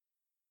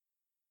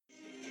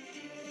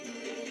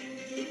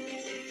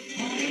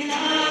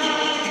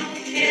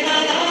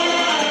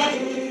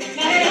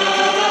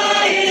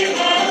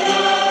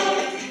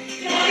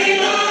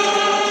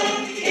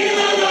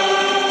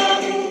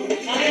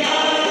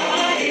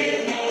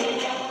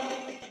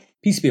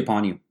Peace be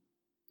upon you.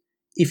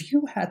 If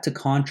you had to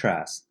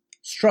contrast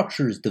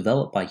structures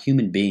developed by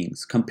human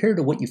beings compared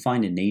to what you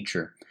find in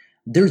nature,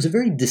 there's a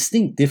very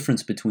distinct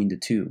difference between the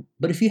two.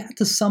 But if you had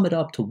to sum it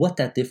up to what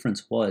that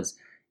difference was,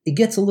 it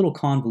gets a little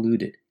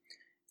convoluted.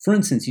 For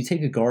instance, you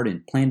take a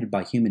garden planted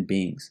by human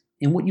beings,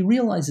 and what you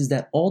realize is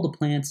that all the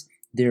plants,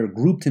 they're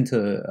grouped into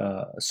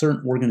a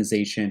certain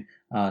organization.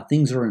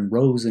 Things are in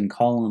rows and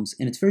columns,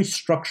 and it's very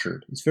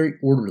structured. It's very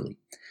orderly.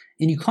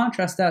 And you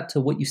contrast that to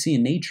what you see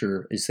in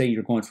nature, is say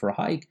you're going for a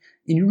hike,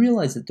 and you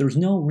realize that there's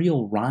no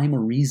real rhyme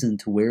or reason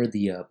to where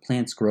the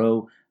plants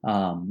grow,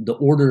 the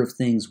order of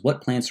things,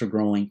 what plants are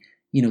growing.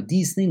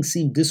 These things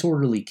seem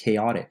disorderly,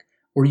 chaotic.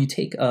 Or you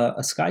take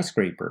a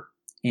skyscraper,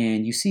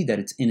 and you see that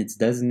it's in its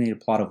designated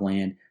plot of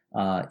land.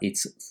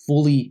 It's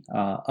fully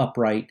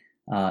upright,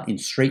 in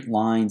straight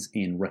lines,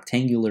 in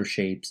rectangular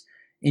shapes.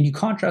 And you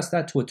contrast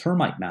that to a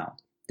termite mound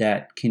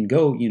that can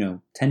go,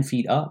 10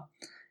 feet up.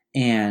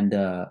 And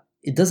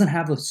it doesn't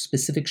have a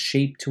specific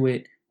shape to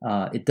it.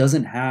 It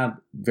doesn't have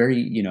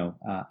very,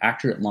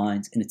 accurate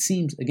lines. And it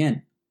seems,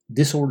 again,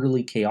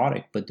 disorderly,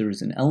 chaotic, but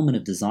there's an element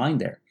of design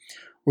there.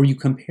 Or you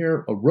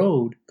compare a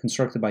road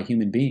constructed by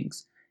human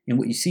beings. And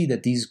what you see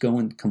that these go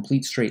in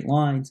complete straight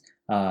lines,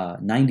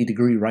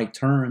 90-degree right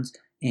turns.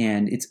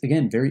 And it's,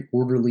 again, very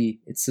orderly.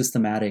 It's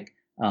systematic.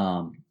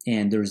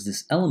 And there's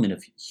this element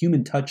of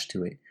human touch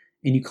to it.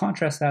 And you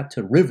contrast that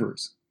to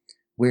rivers,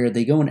 where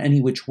they go in any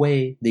which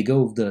way, they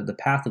go the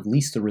path of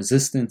least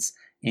resistance,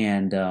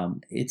 and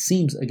it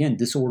seems, again,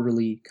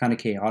 disorderly, kind of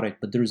chaotic,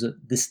 but there's a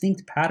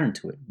distinct pattern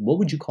to it. What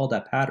would you call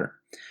that pattern?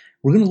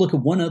 We're going to look at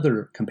one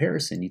other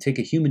comparison. You take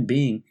a human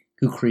being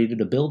who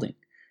created a building,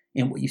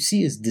 and what you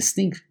see is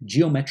distinct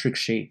geometric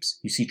shapes.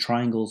 You see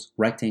triangles,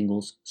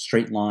 rectangles,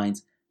 straight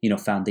lines,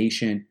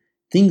 foundation,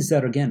 things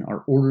that, again,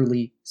 are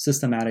orderly,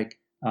 systematic,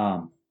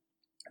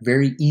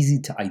 very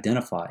easy to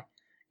identify.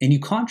 And you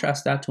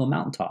contrast that to a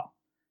mountaintop.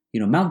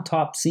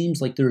 Mountaintop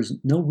seems like there's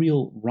no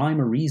real rhyme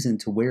or reason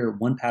to where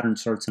one pattern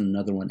starts and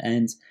another one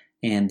ends,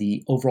 and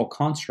the overall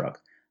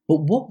construct. But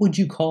what would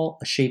you call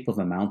a shape of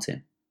a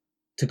mountain?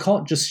 To call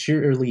it just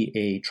sheerly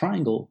a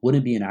triangle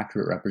wouldn't be an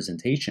accurate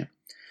representation.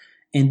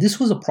 And this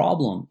was a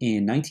problem.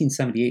 In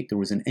 1978, there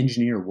was an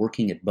engineer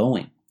working at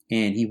Boeing,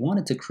 and he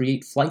wanted to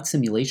create flight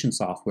simulation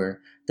software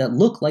that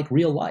looked like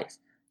real life.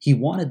 He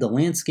wanted the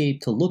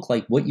landscape to look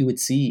like what you would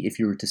see if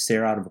you were to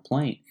stare out of a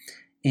plane.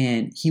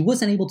 And he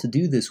wasn't able to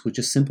do this with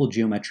just simple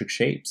geometric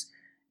shapes.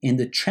 And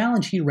the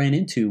challenge he ran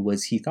into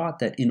was he thought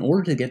that in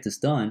order to get this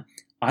done,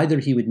 either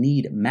he would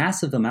need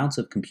massive amounts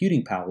of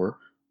computing power,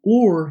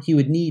 or he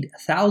would need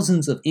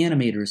thousands of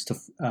animators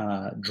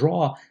to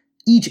draw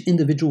each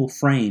individual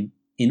frame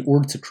in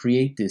order to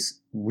create this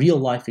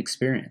real-life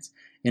experience.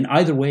 And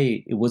either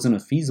way, it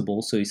wasn't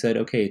feasible, so he said,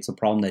 okay, it's a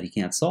problem that he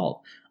can't solve.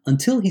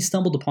 Until he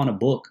stumbled upon a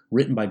book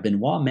written by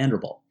Benoit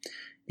Mandelbrot.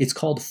 It's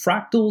called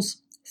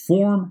Fractals,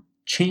 Form,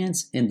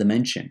 Chance, and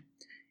Dimension.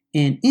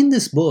 And in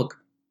this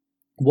book,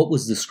 what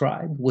was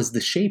described was the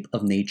shape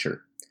of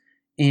nature.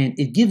 And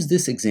it gives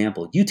this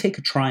example. You take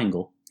a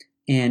triangle,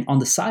 and on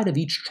the side of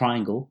each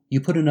triangle,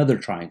 you put another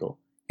triangle.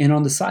 And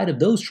on the side of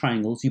those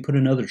triangles, you put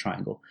another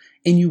triangle.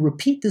 And you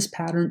repeat this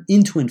pattern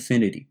into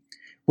infinity.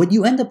 What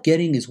you end up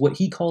getting is what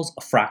he calls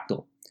a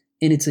fractal.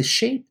 And it's a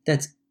shape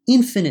that's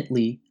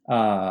infinitely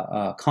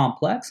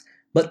complex,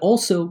 but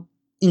also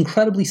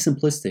incredibly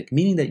simplistic,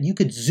 meaning that you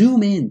could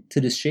zoom in to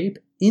this shape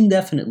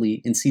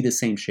indefinitely and see the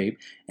same shape,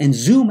 and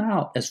zoom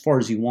out as far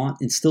as you want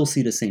and still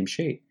see the same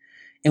shape.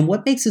 And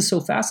what makes this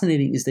so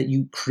fascinating is that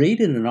you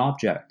created an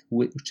object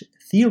which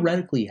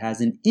theoretically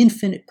has an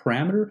infinite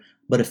parameter,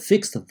 but a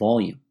fixed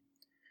volume.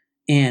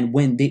 And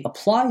when they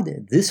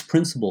applied this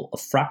principle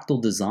of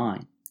fractal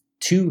design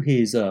to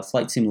his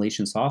flight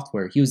simulation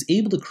software, he was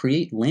able to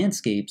create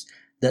landscapes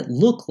that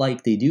look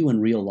like they do in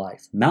real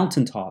life,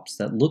 mountaintops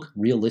that look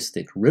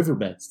realistic,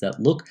 riverbeds that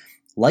look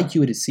like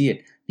you would see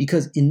it.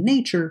 Because in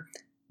nature,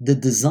 the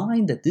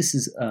design that this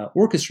is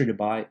orchestrated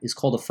by is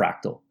called a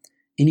fractal.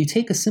 And you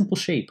take a simple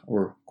shape,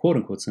 or quote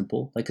unquote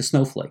simple, like a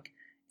snowflake,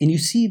 and you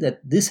see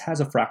that this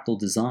has a fractal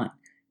design,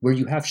 where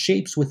you have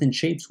shapes within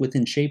shapes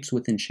within shapes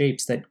within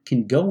shapes that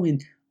can go in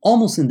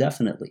almost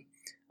indefinitely.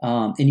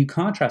 And you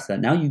contrast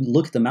that. Now you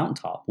look at the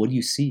mountaintop. What do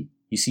you see?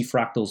 You see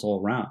fractals all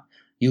around.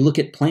 You look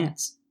at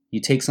plants. You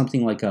take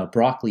something like a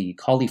broccoli,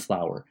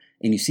 cauliflower,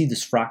 and you see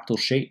this fractal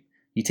shape.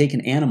 You take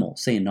an animal,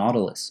 say a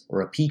nautilus or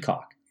a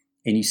peacock,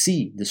 and you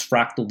see this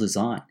fractal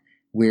design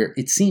where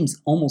it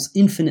seems almost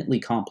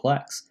infinitely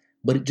complex,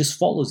 but it just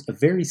follows a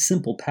very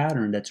simple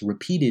pattern that's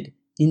repeated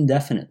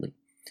indefinitely.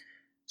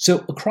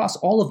 So across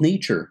all of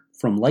nature,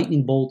 from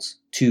lightning bolts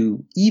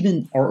to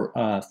even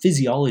our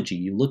physiology,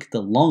 you look at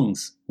the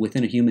lungs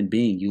within a human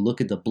being, you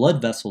look at the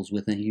blood vessels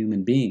within a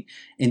human being,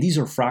 and these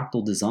are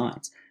fractal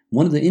designs.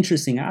 One of the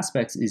interesting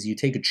aspects is you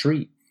take a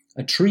tree.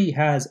 A tree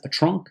has a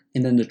trunk,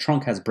 and then the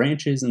trunk has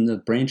branches, and the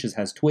branches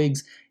has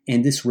twigs,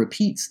 and this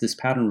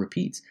pattern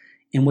repeats.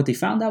 And what they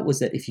found out was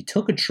that if you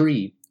took a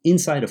tree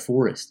inside a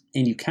forest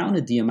and you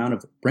counted the amount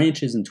of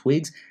branches and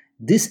twigs,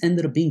 this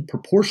ended up being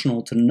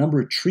proportional to the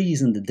number of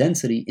trees and the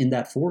density in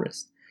that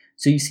forest.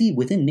 So you see,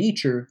 within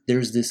nature,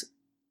 there's this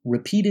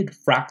repeated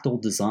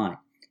fractal design.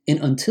 And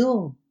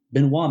until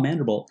Benoit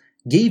Mandelbrot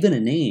gave it a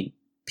name,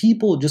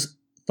 people just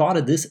thought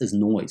of this as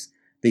noise.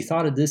 They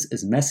thought of this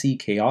as messy,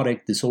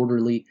 chaotic,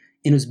 disorderly,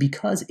 and it was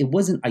because it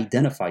wasn't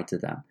identified to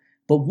them.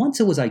 But once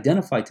it was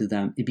identified to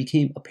them, it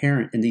became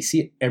apparent and they see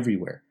it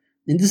everywhere.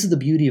 And this is the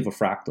beauty of a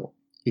fractal,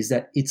 is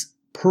that it's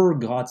per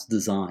God's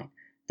design,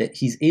 that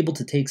he's able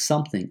to take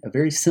something, a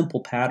very simple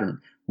pattern,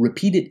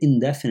 repeat it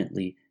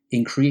indefinitely,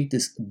 and create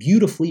this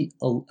beautifully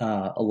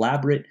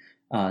elaborate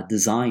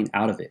design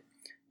out of it.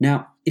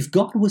 Now, if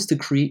God was to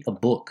create a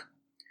book,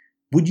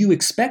 would you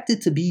expect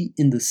it to be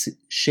in the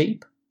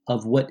shape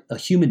of what a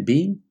human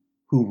being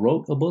who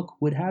wrote a book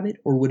would have it,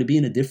 or would it be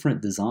in a different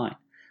design?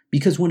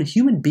 Because when a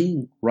human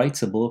being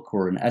writes a book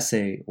or an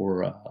essay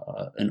or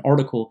an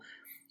article,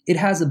 it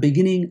has a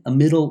beginning, a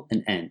middle,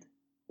 an end.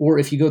 Or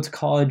if you go to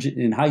college,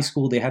 in high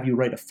school, they have you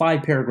write a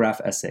 5-paragraph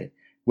essay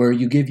where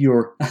you give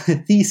your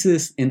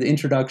thesis in the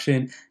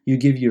introduction, you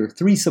give your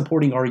 3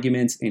 supporting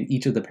arguments in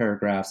each of the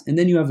paragraphs, and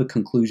then you have a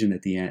conclusion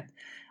at the end.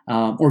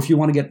 Or if you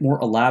want to get more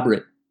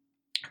elaborate,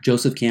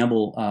 Joseph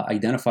Campbell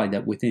identified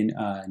that within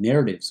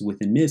narratives,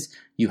 within myths,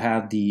 you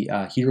have the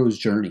hero's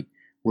journey,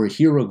 where a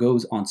hero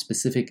goes on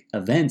specific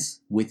events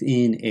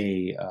within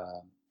a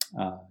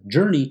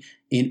journey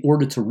in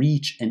order to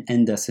reach an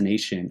end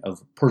destination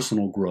of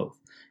personal growth.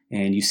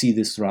 And you see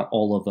this throughout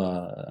all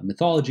of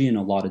mythology and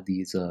a lot of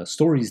these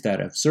stories that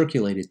have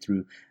circulated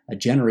through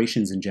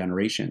generations and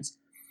generations.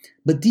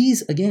 But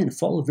these, again,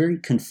 follow very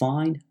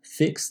confined,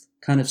 fixed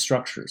kind of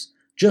structures.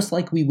 Just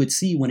like we would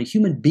see when a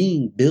human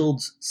being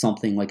builds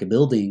something like a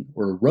building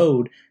or a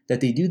road,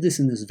 that they do this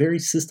in this very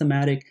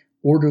systematic,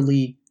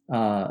 orderly,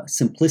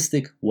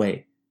 simplistic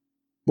way.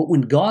 But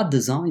when God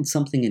designs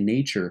something in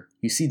nature,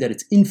 you see that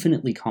it's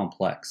infinitely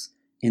complex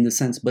in the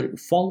sense, but it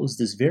follows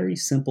this very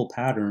simple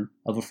pattern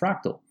of a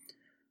fractal.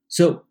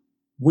 So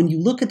when you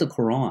look at the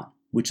Quran,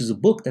 which is a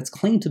book that's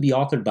claimed to be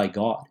authored by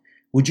God,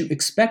 would you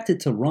expect it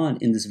to run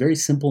in this very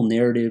simple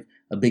narrative,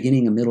 a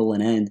beginning, a middle,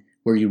 and end,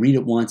 where you read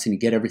it once and you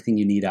get everything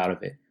you need out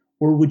of it?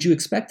 Or would you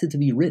expect it to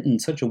be written in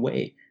such a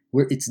way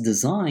where it's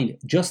designed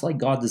just like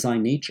God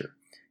designed nature?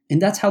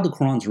 And that's how the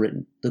Quran's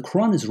written. The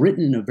Quran is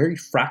written in a very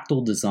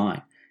fractal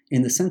design,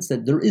 in the sense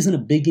that there isn't a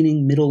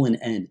beginning, middle, and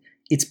end.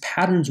 It's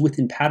patterns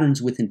within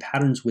patterns within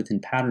patterns within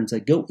patterns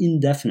that go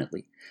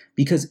indefinitely.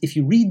 Because if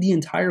you read the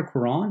entire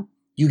Quran,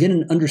 you get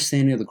an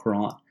understanding of the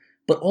Quran.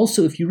 But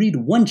also, if you read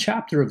one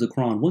chapter of the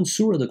Quran, one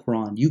surah of the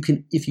Quran, you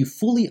can, if you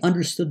fully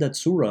understood that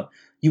surah,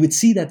 you would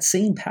see that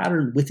same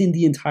pattern within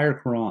the entire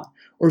Quran.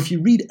 Or if you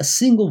read a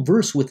single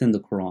verse within the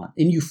Quran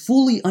and you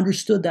fully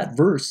understood that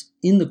verse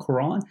in the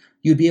Quran,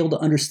 you'd be able to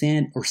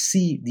understand or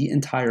see the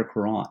entire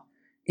Quran.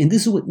 And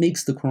this is what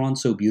makes the Quran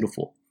so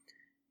beautiful.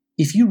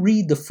 If you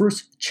read the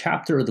first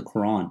chapter of the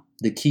Quran,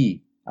 the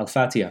key,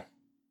 Al-Fatiha,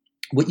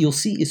 what you'll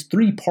see is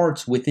 3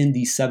 parts within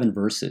these 7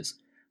 verses.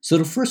 So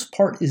the first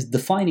part is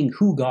defining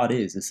who God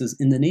is. It says,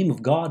 in the name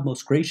of God,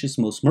 most gracious,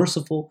 most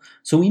merciful.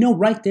 So we know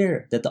right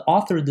there that the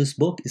author of this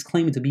book is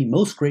claiming to be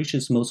most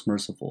gracious, most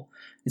merciful.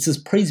 It says,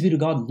 praise be to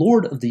God,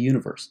 Lord of the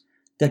universe.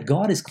 That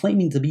God is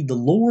claiming to be the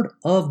Lord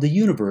of the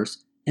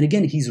universe. And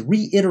again, he's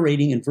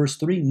reiterating in verse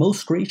 3,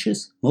 most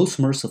gracious, most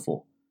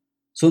merciful.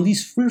 So in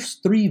these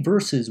first 3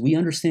 verses, we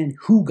understand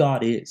who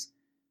God is.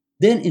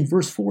 Then in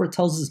verse 4, it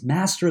tells us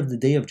master of the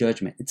day of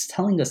judgment. It's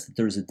telling us that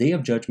there's a day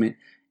of judgment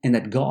and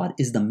that God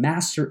is the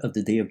master of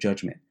the day of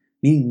judgment,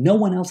 meaning no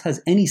one else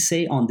has any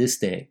say on this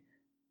day,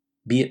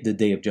 be it the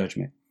day of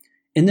judgment.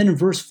 And then in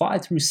verse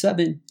 5 through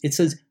 7, it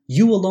says,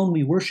 you alone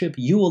we worship,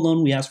 you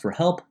alone we ask for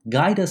help,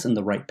 guide us in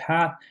the right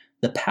path,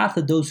 the path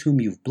of those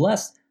whom you've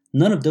blessed,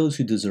 none of those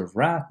who deserve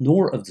wrath,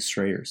 nor of the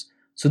strayers.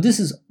 So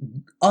this is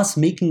us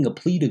making a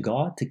plea to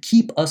God to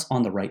keep us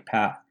on the right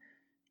path.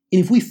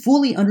 And if we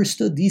fully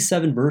understood these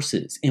 7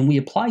 verses and we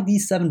applied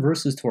these 7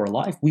 verses to our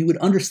life, we would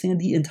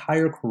understand the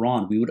entire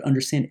Quran. We would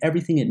understand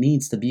everything it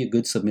means to be a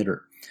good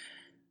submitter.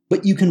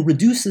 But you can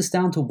reduce this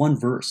down to 1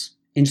 verse.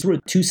 In Surah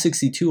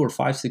 262 or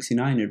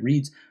 569, it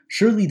reads,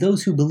 surely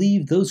those who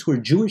believe, those who are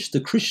Jewish, the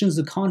Christians,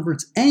 the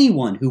converts,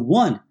 anyone who,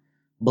 1,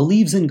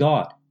 believes in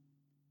God.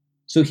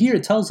 So here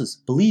it tells us,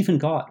 believe in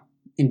God.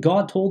 And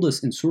God told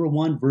us in Surah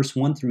 1, verse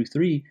 1 through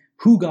 3,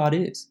 who God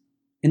is.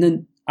 And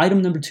then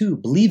item number 2,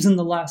 believes in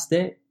the last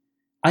day.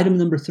 Item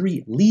number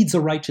 3, leads a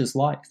righteous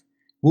life,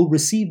 will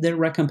receive their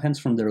recompense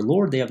from their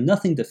Lord. They have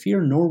nothing to fear,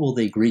 nor will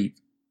they grieve.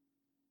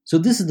 So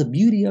this is the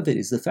beauty of it,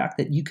 is the fact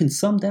that you can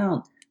sum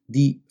down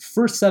the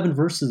first 7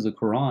 verses of the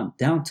Quran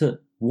down to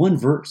 1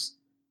 verse.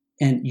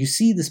 And you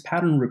see this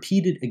pattern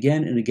repeated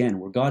again and again,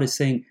 where God is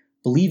saying,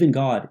 believe in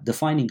God,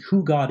 defining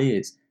who God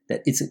is,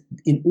 that it's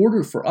in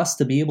order for us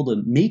to be able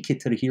to make it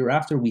to the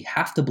hereafter, we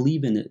have to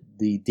believe in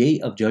the day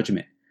of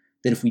judgment.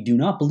 That if we do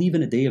not believe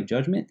in a day of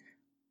judgment,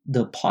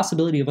 the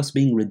possibility of us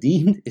being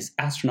redeemed is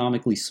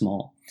astronomically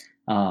small.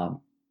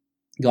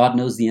 God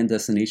knows the end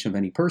destination of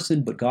any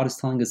person, but God is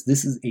telling us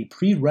this is a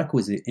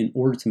prerequisite in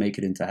order to make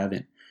it into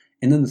heaven.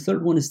 And then the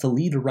third one is to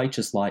lead a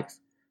righteous life,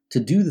 to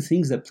do the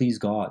things that please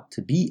God,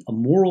 to be a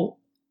moral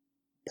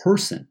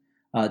person,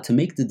 to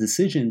make the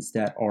decisions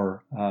that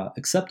are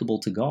acceptable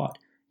to God.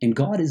 And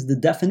God is the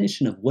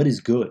definition of what is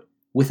good.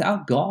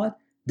 Without God,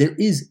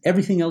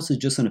 everything else is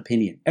just an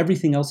opinion.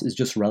 Everything else is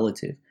just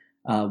relative.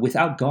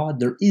 Without God,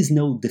 there is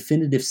no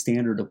definitive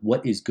standard of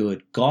what is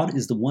good. God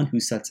is the one who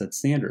sets that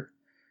standard.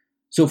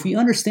 So if we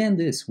understand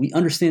this, we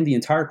understand the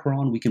entire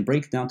Quran. We can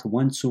break it down to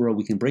one surah.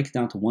 We can break it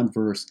down to one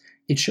verse.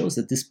 It shows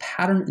that this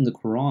pattern in the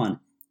Quran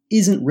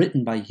isn't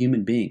written by a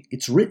human being.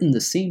 It's written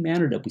the same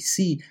manner that we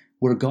see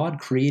where God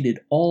created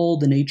all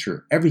the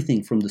nature,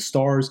 everything from the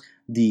stars,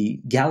 the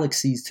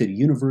galaxies to the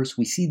universe.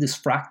 We see this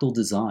fractal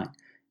design.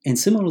 And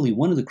similarly,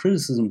 one of the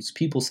criticisms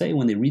people say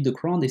when they read the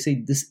Quran, they say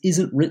this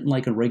isn't written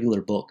like a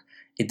regular book.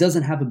 It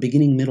doesn't have a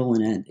beginning, middle,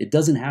 and end. It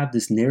doesn't have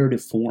this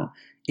narrative form.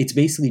 It's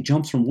basically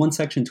jumps from one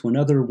section to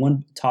another,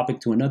 one topic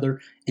to another,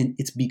 and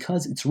it's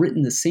because it's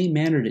written the same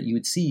manner that you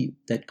would see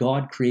that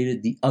God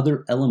created the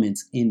other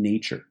elements in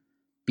nature,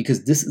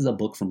 because this is a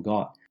book from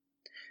God.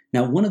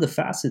 Now, one of the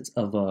facets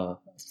of a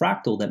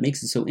fractal that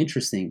makes it so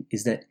interesting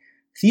is that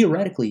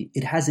theoretically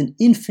it has an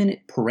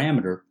infinite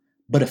parameter,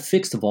 but a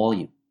fixed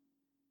volume.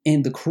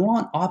 And the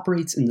Quran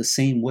operates in the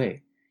same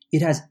way.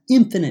 It has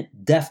infinite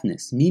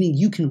depthness, meaning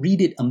you can read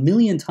it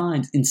 1,000,000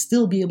 times and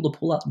still be able to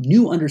pull out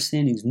new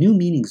understandings, new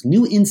meanings,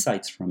 new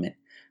insights from it,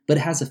 but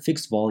it has a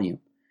fixed volume.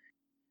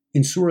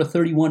 In Surah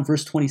 31,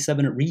 verse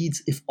 27, it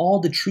reads, "If all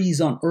the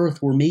trees on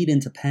earth were made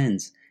into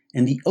pens,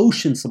 and the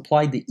ocean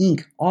supplied the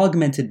ink,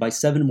 augmented by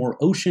 7 more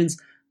oceans,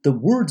 the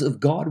words of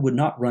God would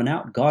not run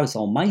out. God is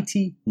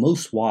almighty,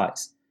 most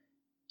wise."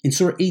 In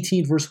Surah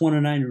 18, verse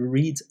 109, it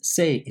reads,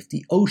 "Say, if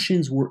the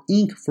oceans were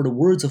ink for the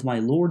words of my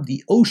Lord,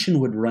 the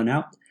ocean would run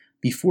out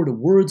before the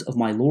words of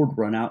my Lord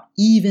run out,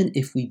 even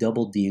if we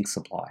doubled the ink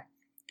supply."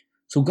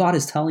 So God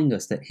is telling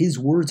us that his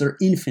words are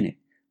infinite,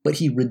 but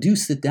he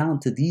reduced it down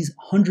to these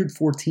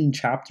 114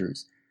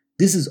 chapters.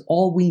 This is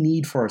all we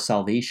need for our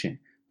salvation.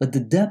 But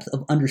the depth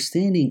of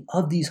understanding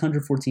of these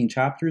 114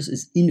 chapters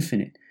is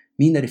infinite,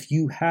 meaning that if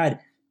you had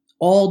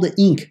all the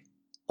ink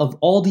of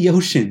all the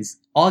oceans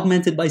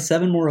augmented by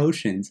 7 more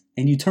oceans,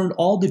 and you turned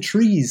all the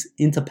trees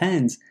into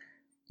pens,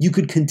 you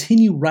could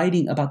continue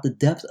writing about the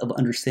depth of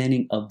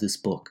understanding of this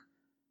book,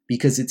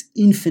 because it's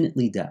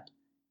infinitely depth,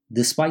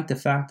 despite the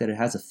fact that it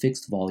has a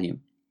fixed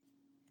volume.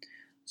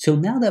 So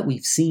now that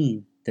we've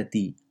seen that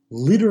the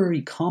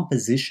literary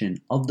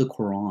composition of the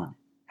Quran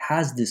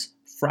has this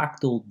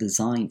fractal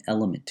design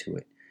element to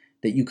it,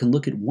 that you can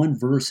look at one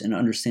verse and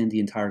understand the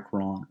entire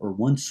Quran, or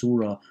one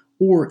surah,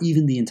 or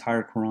even the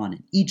entire Quran,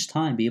 and each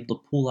time be able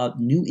to pull out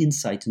new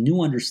insights,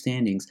 new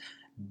understandings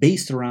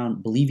based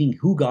around believing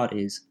who God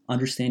is,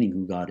 understanding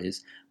who God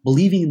is,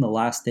 believing in the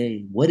last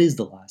day, what is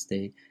the last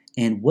day,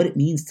 and what it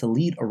means to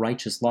lead a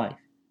righteous life.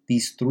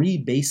 These 3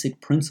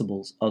 basic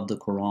principles of the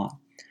Quran.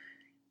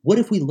 What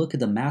if we look at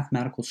the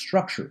mathematical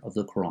structure of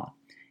the Quran?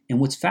 And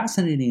what's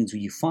fascinating is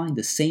you find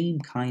the same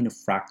kind of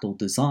fractal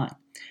design.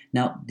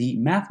 Now, the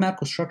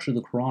mathematical structure of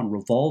the Quran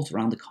revolves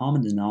around the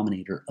common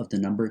denominator of the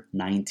number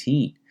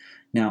 19.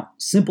 Now,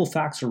 simple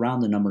facts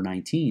around the number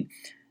 19.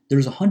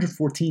 There's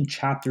 114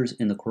 chapters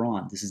in the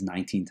Quran. This is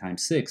 19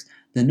 times 6.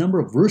 The number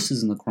of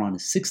verses in the Quran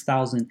is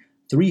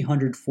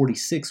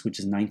 6,346, which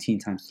is 19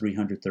 times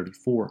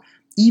 334.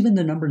 Even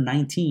the number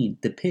 19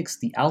 depicts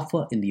the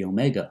Alpha and the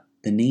Omega,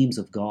 the names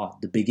of God,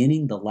 the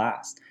beginning, the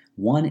last,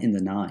 1 and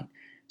the 9.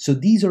 So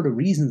these are the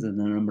reasons that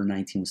the number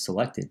 19 was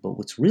selected. But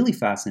what's really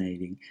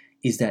fascinating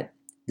is that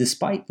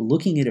despite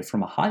looking at it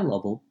from a high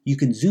level, you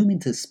can zoom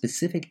into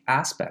specific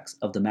aspects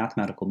of the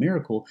mathematical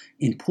miracle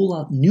and pull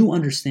out new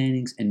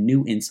understandings and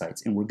new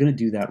insights. And we're going to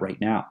do that right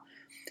now.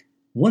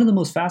 One of the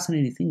most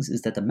fascinating things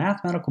is that the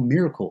mathematical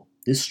miracle,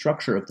 this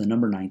structure of the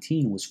number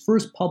 19, was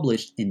first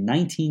published in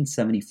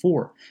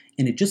 1974.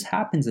 And it just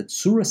happens that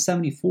Surah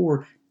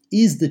 74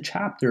 is the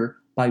chapter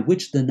by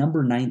which the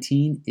number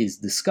 19 is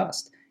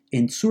discussed.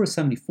 And Surah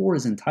 74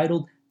 is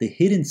entitled The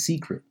Hidden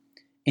Secret.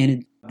 And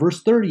in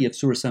verse 30 of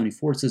Surah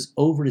 74, it says,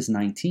 over it is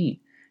 19.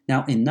 Now,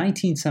 in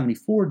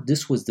 1974,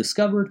 this was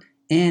discovered,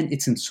 and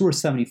it's in Surah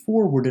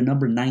 74 where the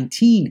number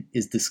 19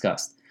 is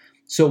discussed.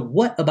 So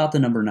what about the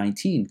number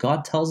 19?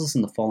 God tells us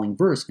in the following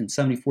verse, in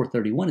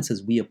 74:31, it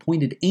says, we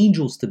appointed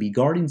angels to be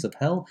guardians of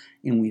hell,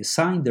 and we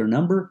assigned their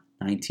number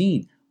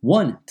 19.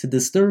 1, to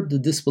disturb the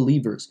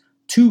disbelievers.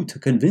 2, to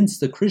convince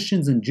the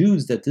Christians and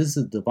Jews that this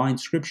is divine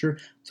scripture.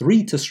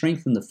 3, to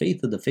strengthen the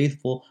faith of the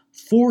faithful.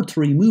 4, to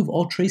remove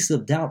all traces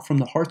of doubt from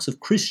the hearts of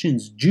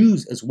Christians,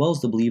 Jews, as well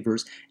as the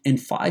believers.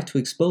 And 5, to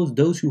expose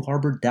those who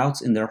harbor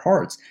doubts in their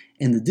hearts.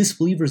 And the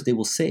disbelievers, they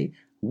will say,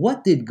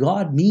 what did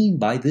God mean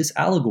by this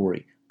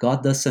allegory?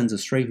 God thus sends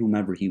astray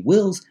whomever he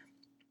wills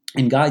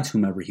and guides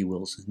whomever he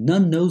wills.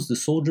 None knows the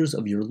soldiers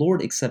of your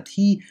Lord except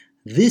he.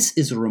 This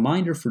is a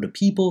reminder for the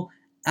people.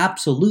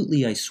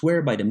 Absolutely, I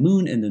swear by the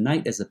moon and the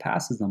night as it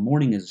passes, the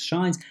morning as it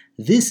shines.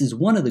 This is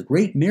one of the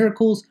great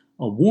miracles,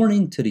 a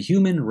warning to the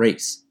human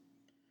race.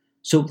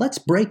 So let's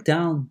break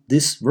down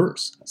this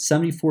verse,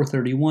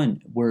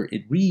 74:31, where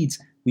it reads,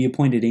 we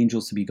appointed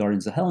angels to be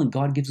guardians of hell, and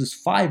God gives us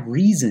 5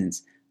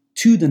 reasons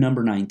to the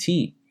number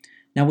 19.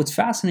 Now what's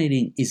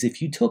fascinating is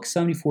if you took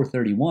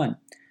 74:31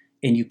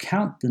 and you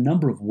count the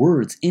number of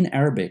words in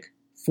Arabic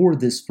for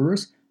this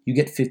verse, you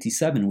get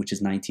 57, which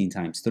is 19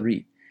 times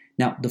 3.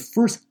 Now, the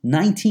first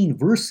 19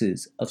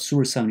 verses of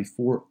Surah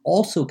 74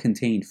 also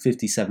contain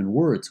 57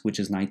 words, which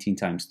is 19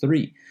 times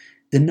 3.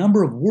 The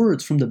number of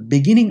words from the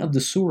beginning of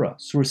the Surah,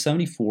 Surah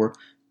 74,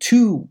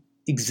 to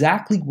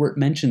exactly where it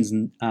mentions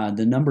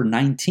the number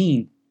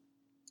 19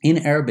 in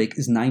Arabic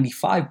is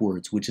 95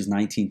 words, which is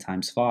 19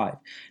 times 5.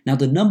 Now,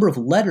 the number of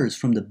letters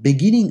from the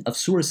beginning of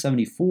Surah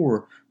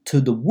 74 to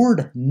the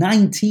word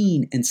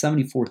 19 in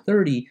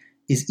 7430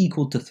 is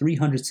equal to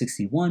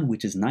 361,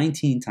 which is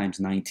 19 times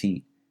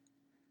 19.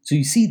 So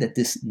you see that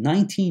this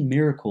 19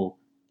 miracle,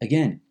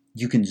 again,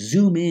 you can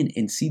zoom in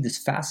and see this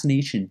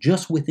fascination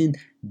just within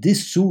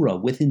this surah,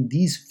 within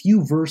these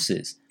few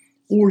verses,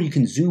 or you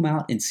can zoom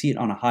out and see it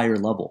on a higher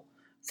level.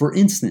 For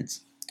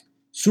instance,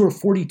 Surah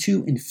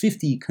 42 and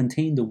 50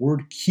 contain the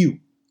word Q,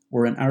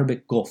 or in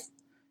Arabic, Gulf.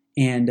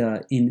 And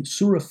in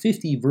Surah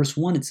 50, verse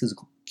 1, it says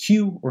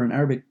Q, or in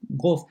Arabic,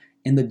 Gulf,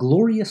 and the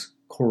glorious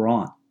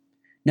Quran.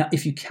 Now,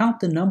 if you count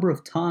the number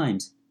of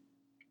times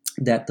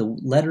that the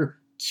letter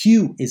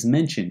Q is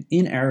mentioned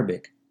in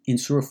Arabic in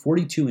Surah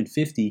 42 and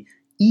 50,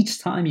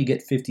 each time you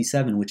get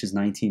 57, which is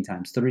 19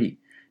 times 3.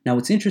 Now,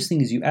 what's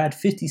interesting is you add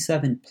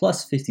 57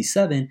 plus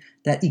 57,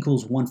 that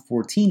equals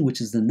 114, which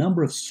is the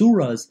number of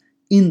surahs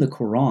in the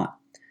Quran.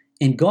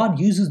 And God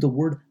uses the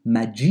word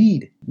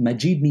Majid.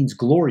 Majid means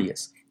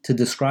glorious, to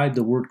describe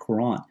the word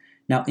Quran.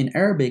 Now, in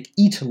Arabic,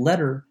 each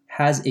letter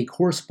has a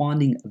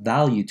corresponding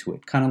value to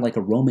it, kind of like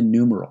a Roman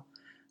numeral.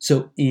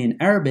 So in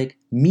Arabic,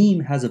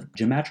 Mim has a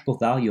geometrical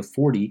value of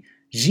 40,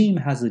 Jim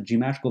has a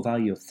geometrical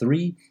value of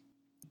 3,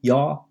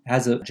 Ya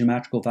has a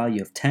geometrical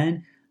value of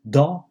 10,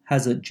 Da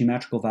has a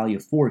geometrical value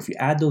of 4. If you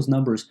add those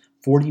numbers,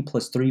 40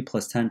 plus 3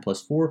 plus 10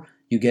 plus 4,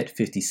 you get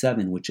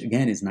 57, which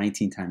again is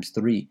 19 times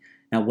 3.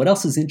 Now, what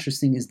else is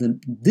interesting is that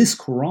this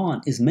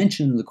Quran is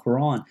mentioned in the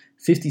Quran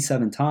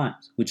 57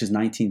 times, which is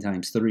 19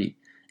 times 3.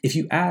 If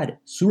you add,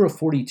 Surah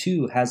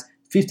 42 has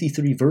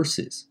 53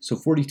 verses. So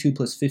 42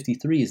 plus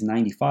 53 is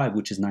 95,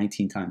 which is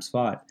 19 times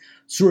 5.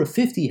 Surah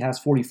 50 has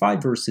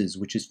 45 verses,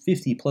 which is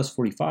 50 plus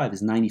 45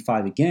 is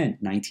 95 again,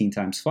 19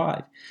 times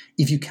 5.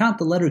 If you count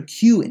the letter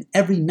Q in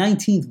every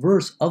 19th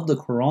verse of the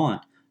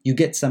Quran, you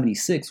get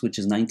 76, which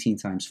is 19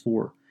 times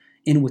 4.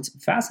 And what's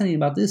fascinating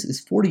about this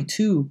is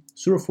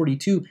Surah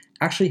 42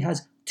 actually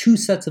has two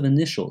sets of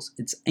initials.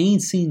 It's Ain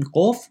Sin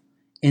Qaf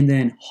and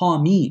then Ha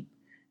Mim.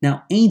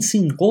 Now, Ain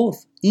Sin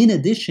Qaf, in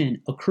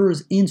addition,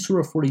 occurs in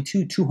Surah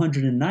 42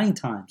 209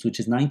 times, which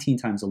is 19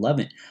 times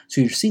 11.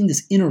 So you're seeing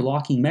this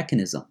interlocking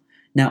mechanism.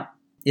 Now,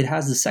 it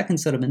has the second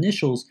set of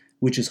initials,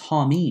 which is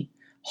Ha Mim.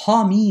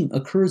 Ha Mim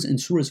occurs in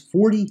Surahs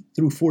 40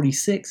 through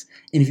 46.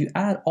 And if you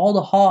add all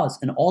the Ha's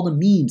and all the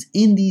Memes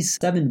in these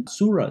 7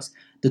 surahs,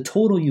 the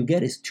total you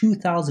get is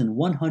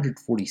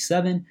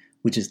 2,147,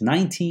 which is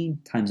 19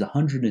 times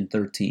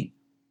 113.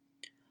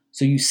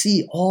 So you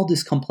see all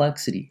this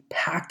complexity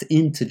packed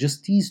into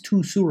just these 2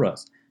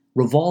 surahs,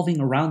 revolving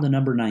around the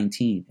number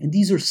 19. And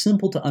these are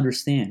simple to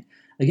understand.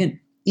 Again,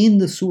 in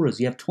the surahs,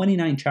 you have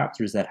 29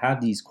 chapters that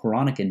have these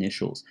Quranic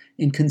initials.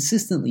 And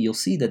consistently, you'll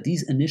see that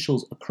these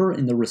initials occur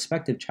in the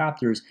respective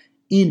chapters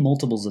in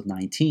multiples of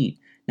 19.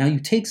 Now, you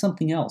take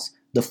something else.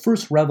 The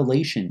first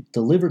revelation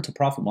delivered to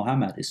Prophet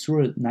Muhammad is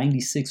Surah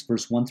 96,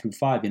 verse 1 through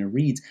 5, and it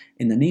reads,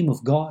 "In the name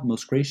of God,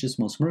 most gracious,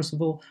 most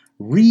merciful,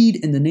 read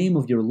in the name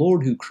of your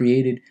Lord who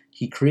created.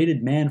 He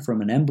created man from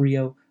an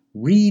embryo.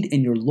 Read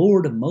in your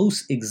Lord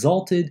most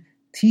exalted,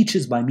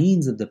 teaches by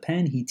means of the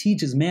pen. He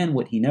teaches man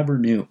what he never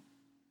knew."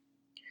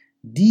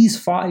 These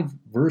 5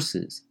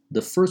 verses,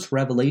 the first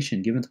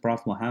revelation given to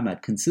Prophet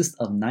Muhammad, consist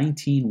of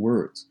 19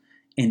 words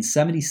and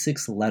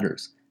 76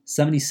 letters.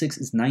 76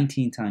 is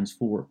 19 times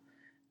 4.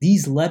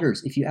 These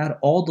letters, if you add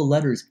all the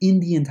letters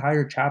in the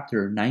entire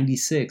chapter,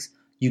 96,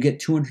 you get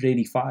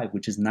 285,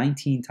 which is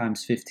 19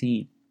 times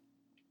 15.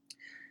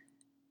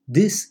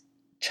 This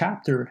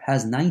chapter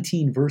has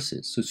 19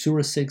 verses. So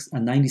Surah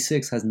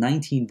 96 has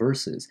 19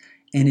 verses,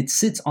 and it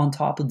sits on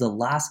top of the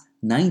last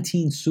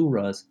 19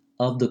 surahs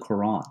of the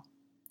Quran,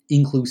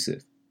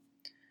 inclusive.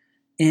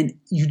 And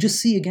you just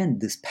see, again,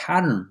 this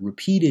pattern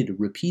repeated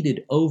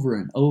over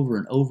and over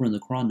and over in the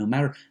Quran. No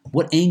matter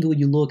what angle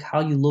you look, how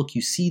you look,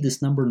 you see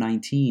this number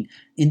 19.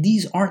 And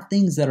these aren't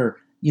things that are,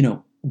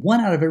 1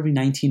 out of every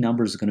 19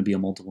 numbers is going to be a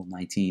multiple of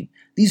 19.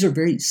 These are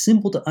very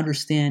simple to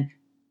understand,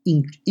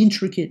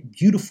 intricate,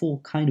 beautiful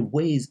kind of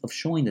ways of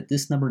showing that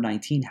this number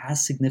 19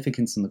 has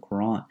significance in the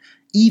Quran.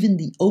 Even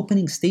the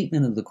opening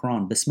statement of the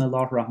Quran,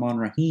 Bismillahir Rahmanir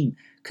Rahim,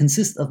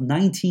 consists of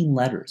 19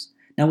 letters.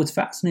 Now, what's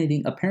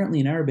fascinating, apparently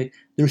in Arabic,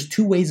 there's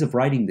 2 ways of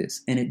writing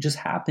this, and it just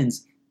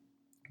happens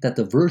that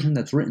the version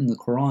that's written in the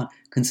Quran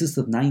consists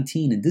of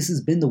 19, and this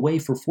has been the way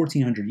for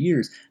 1400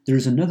 years.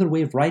 There's another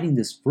way of writing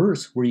this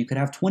verse where you could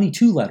have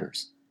 22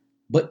 letters,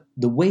 but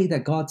the way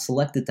that God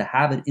selected to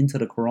have it into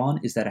the Quran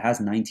is that it has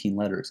 19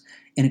 letters,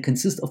 and it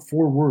consists of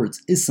 4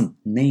 words: Ism,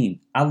 name,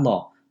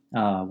 Allah,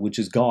 which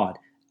is God,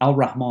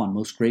 Al-Rahman,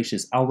 most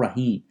gracious,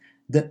 Al-Rahim.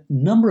 the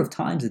number of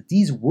times that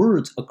these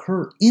words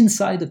occur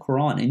inside the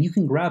Quran, and you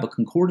can grab a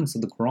concordance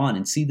of the Quran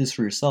and see this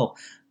for yourself.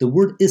 The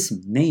word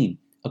ism, name,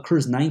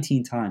 occurs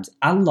 19 times.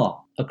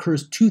 Allah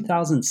occurs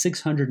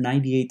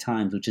 2,698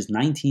 times, which is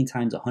 19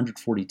 times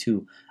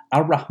 142.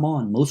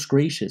 Ar-Rahman, most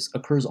gracious,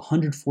 occurs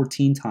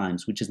 114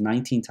 times, which is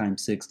 19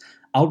 times 6.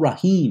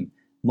 Al-Rahim,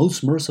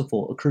 most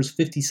merciful, occurs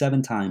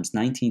 57 times,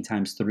 19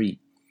 times 3.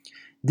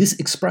 This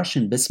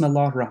expression,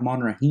 Bismillah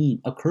ar-Rahman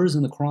ar-Rahim, occurs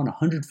in the Quran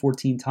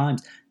 114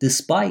 times,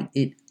 despite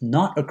it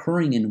not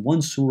occurring in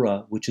one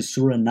surah, which is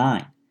Surah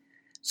 9.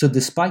 So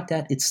despite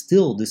that,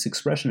 this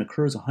expression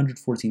occurs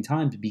 114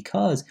 times,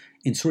 because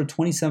in Surah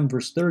 27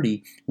 verse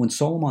 30, when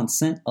Solomon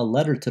sent a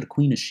letter to the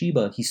Queen of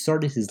Sheba, he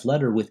started his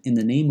letter with, in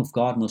the name of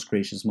God, most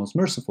gracious, most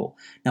merciful.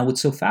 Now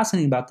what's so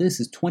fascinating about this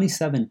is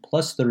 27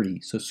 plus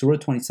 30, so Surah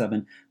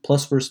 27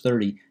 plus verse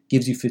 30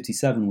 gives you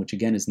 57, which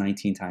again is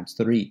 19 times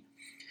 3.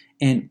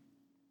 And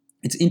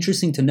it's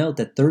interesting to note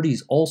that 30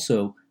 is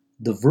also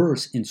the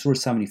verse in Surah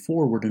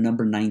 74 where the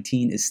number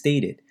 19 is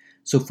stated.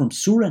 So from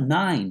Surah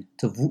 9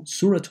 to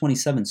Surah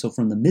 27, so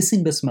from the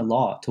missing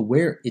Bismillah to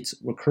where it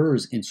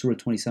occurs in Surah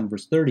 27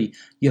 verse 30,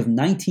 you have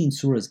 19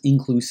 surahs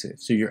inclusive.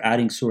 So you're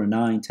adding Surah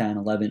 9, 10,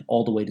 11,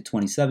 all the way to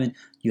 27,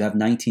 you have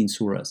 19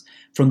 surahs.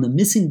 From the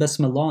missing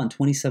Bismillah in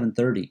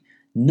 27:30,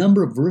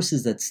 number of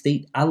verses that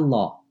state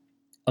Allah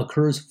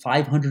occurs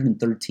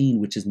 513,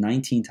 which is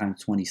 19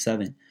 times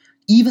 27.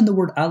 Even the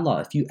word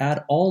Allah, if you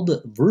add all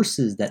the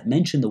verses that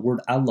mention the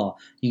word Allah,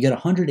 you get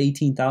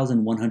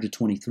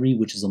 118,123,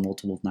 which is a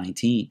multiple of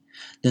 19.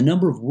 The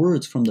number of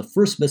words from the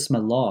first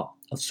Bismillah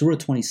of Surah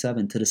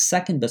 27 to the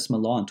second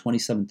Bismillah in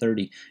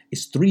 27:30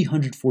 is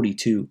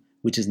 342,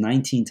 which is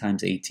 19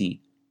 times 18.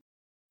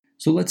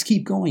 So let's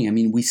keep going. I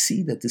mean, we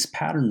see that this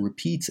pattern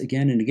repeats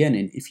again and again.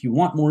 And if you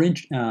want more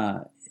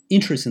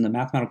interest in the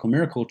mathematical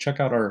miracle, check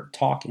out our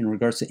talk in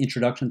regards to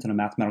Introduction to the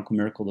Mathematical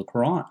Miracle, the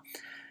Quran.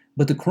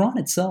 But the Quran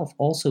itself,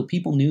 also,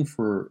 people knew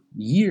for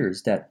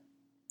years that,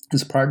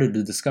 as part of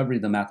the discovery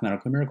of the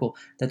mathematical miracle,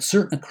 that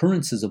certain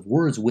occurrences of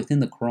words within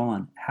the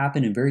Quran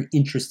happen in very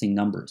interesting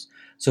numbers.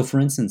 So,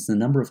 for instance, the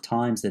number of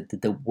times that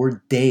the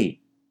word day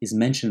is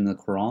mentioned in the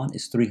Quran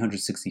is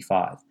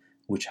 365,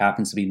 which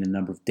happens to be the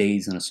number of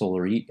days in a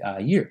solar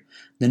year.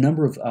 The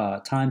number of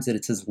times that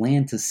it says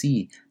land to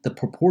sea, the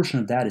proportion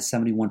of that is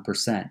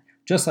 71%,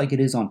 just like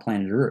it is on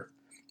planet Earth.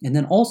 And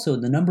then also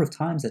the number of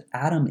times that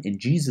Adam and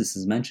Jesus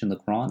is mentioned in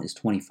the Quran is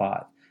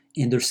 25.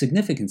 And there's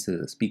significance to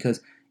this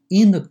because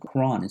in the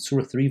Quran, in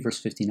Surah 3, verse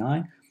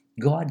 59,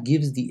 God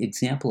gives the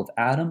example of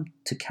Adam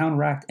to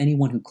counteract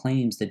anyone who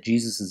claims that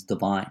Jesus is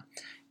divine.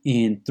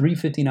 In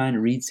 359, it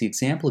reads, the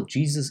example of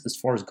Jesus, as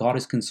far as God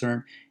is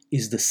concerned,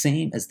 is the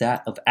same as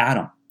that of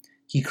Adam.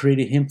 He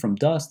created him from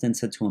dust and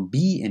said to him,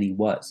 be, and he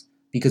was.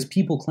 Because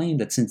people claim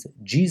that since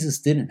Jesus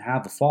didn't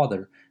have a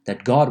father,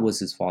 that God was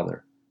his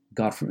father.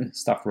 God,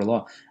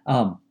 astaghfirullah.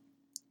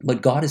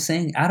 But God is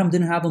saying Adam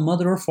didn't have a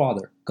mother or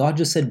father. God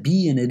just said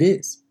be, and it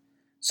is.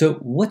 So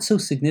what's so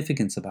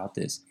significant about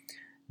this?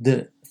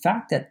 The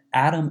fact that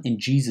Adam and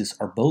Jesus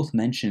are both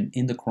mentioned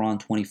in the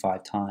Quran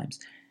 25 times.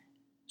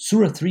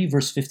 Surah 3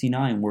 verse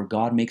 59, where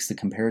God makes the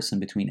comparison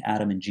between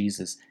Adam and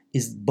Jesus,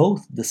 is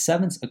both the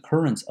seventh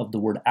occurrence of the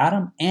word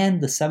Adam and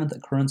the seventh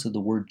occurrence of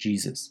the word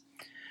Jesus.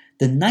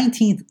 The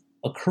 19th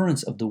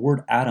occurrence of the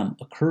word Adam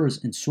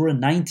occurs in Surah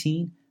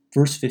 19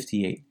 verse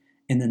 58.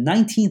 And the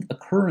 19th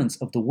occurrence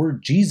of the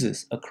word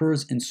Jesus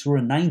occurs in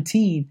Surah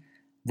 19,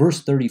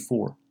 verse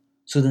 34.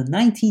 So the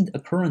 19th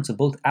occurrence of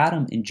both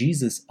Adam and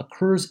Jesus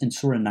occurs in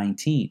Surah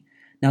 19.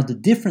 Now the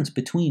difference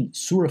between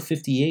Surah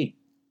 58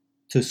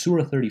 to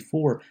Surah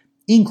 34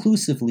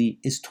 inclusively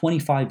is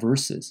 25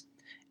 verses.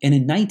 And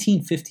in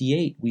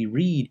 1958 we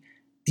read,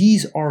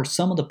 these are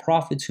some of the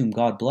prophets whom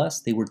God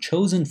blessed. They were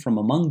chosen from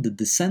among the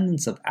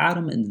descendants of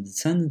Adam and the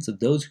descendants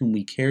of those whom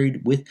we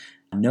carried with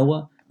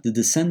Noah, the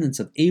descendants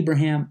of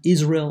Abraham,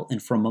 Israel,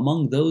 and from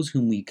among those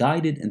whom we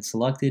guided and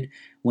selected.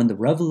 When the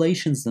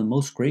revelations of the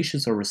most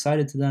gracious are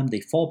recited to them, they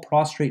fall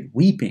prostrate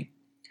weeping.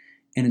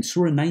 And in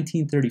Surah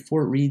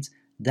 19:34 it reads,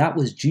 that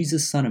was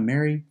Jesus, son of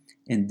Mary,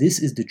 and this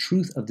is the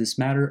truth of this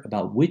matter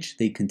about which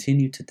they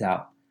continue to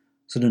doubt.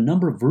 So the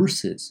number of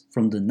verses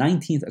from the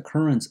 19th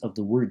occurrence of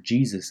the word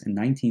Jesus in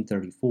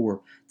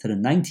 1934 to the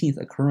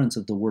 19th occurrence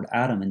of the word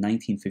Adam in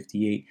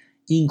 1958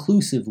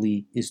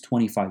 inclusively is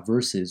 25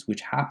 verses,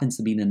 which happens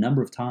to be the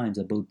number of times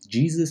that both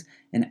Jesus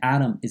and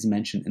Adam is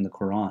mentioned in the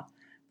Quran.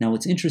 Now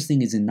what's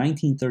interesting is in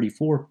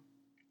 1934,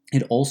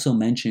 it also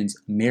mentions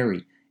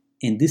Mary,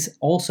 and this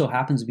also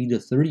happens to be the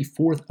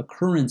 34th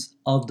occurrence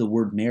of the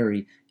word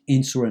Mary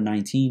in Surah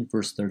 19,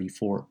 verse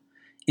 34.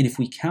 And if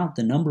we count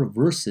the number of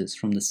verses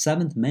from the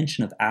 7th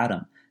mention of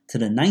Adam to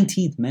the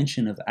 19th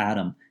mention of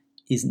Adam,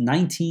 is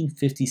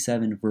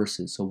 1957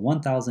 verses, so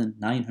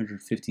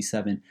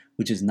 1,957,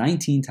 which is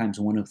 19 times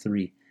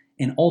 103.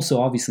 And also,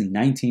 obviously,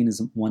 19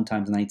 is 1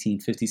 times 19,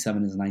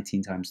 57 is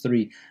 19 times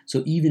 3.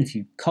 So even if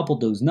you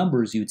coupled those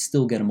numbers, you would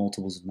still get a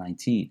multiples of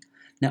 19.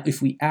 Now,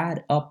 if we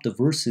add up the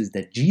verses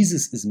that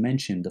Jesus is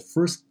mentioned, the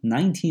first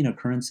 19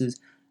 occurrences,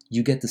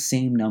 you get the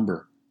same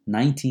number,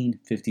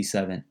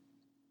 1957.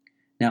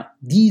 Now,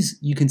 these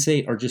you can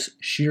say are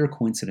just sheer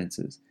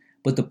coincidences.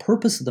 But the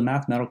purpose of the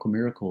mathematical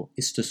miracle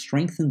is to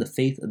strengthen the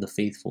faith of the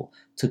faithful,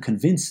 to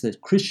convince the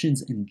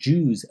Christians and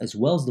Jews, as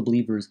well as the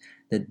believers,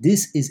 that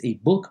this is a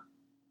book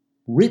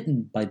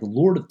written by the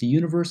Lord of the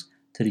universe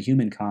to the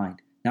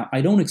humankind. Now,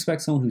 I don't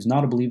expect someone who's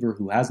not a believer,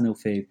 who has no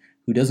faith,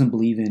 who doesn't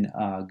believe in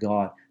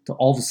God, to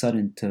all of a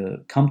sudden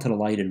to come to the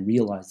light and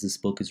realize this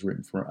book is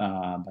written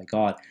by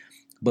God.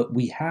 But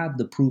we have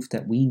the proof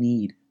that we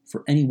need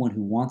for anyone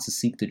who wants to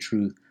seek the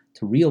truth,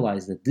 to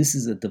realize that this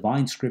is a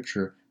divine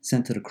scripture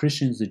sent to the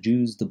Christians, the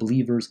Jews, the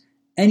believers,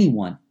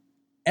 anyone,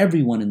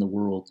 everyone in the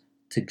world,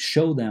 to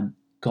show them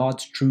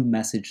God's true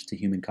message to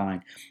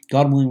humankind.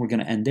 God willing, we're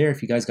going to end there.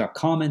 If you guys got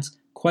comments,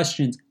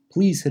 questions,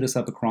 please hit us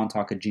up at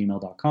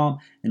crontalk@gmail.com.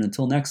 And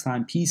until next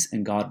time, peace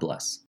and God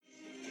bless.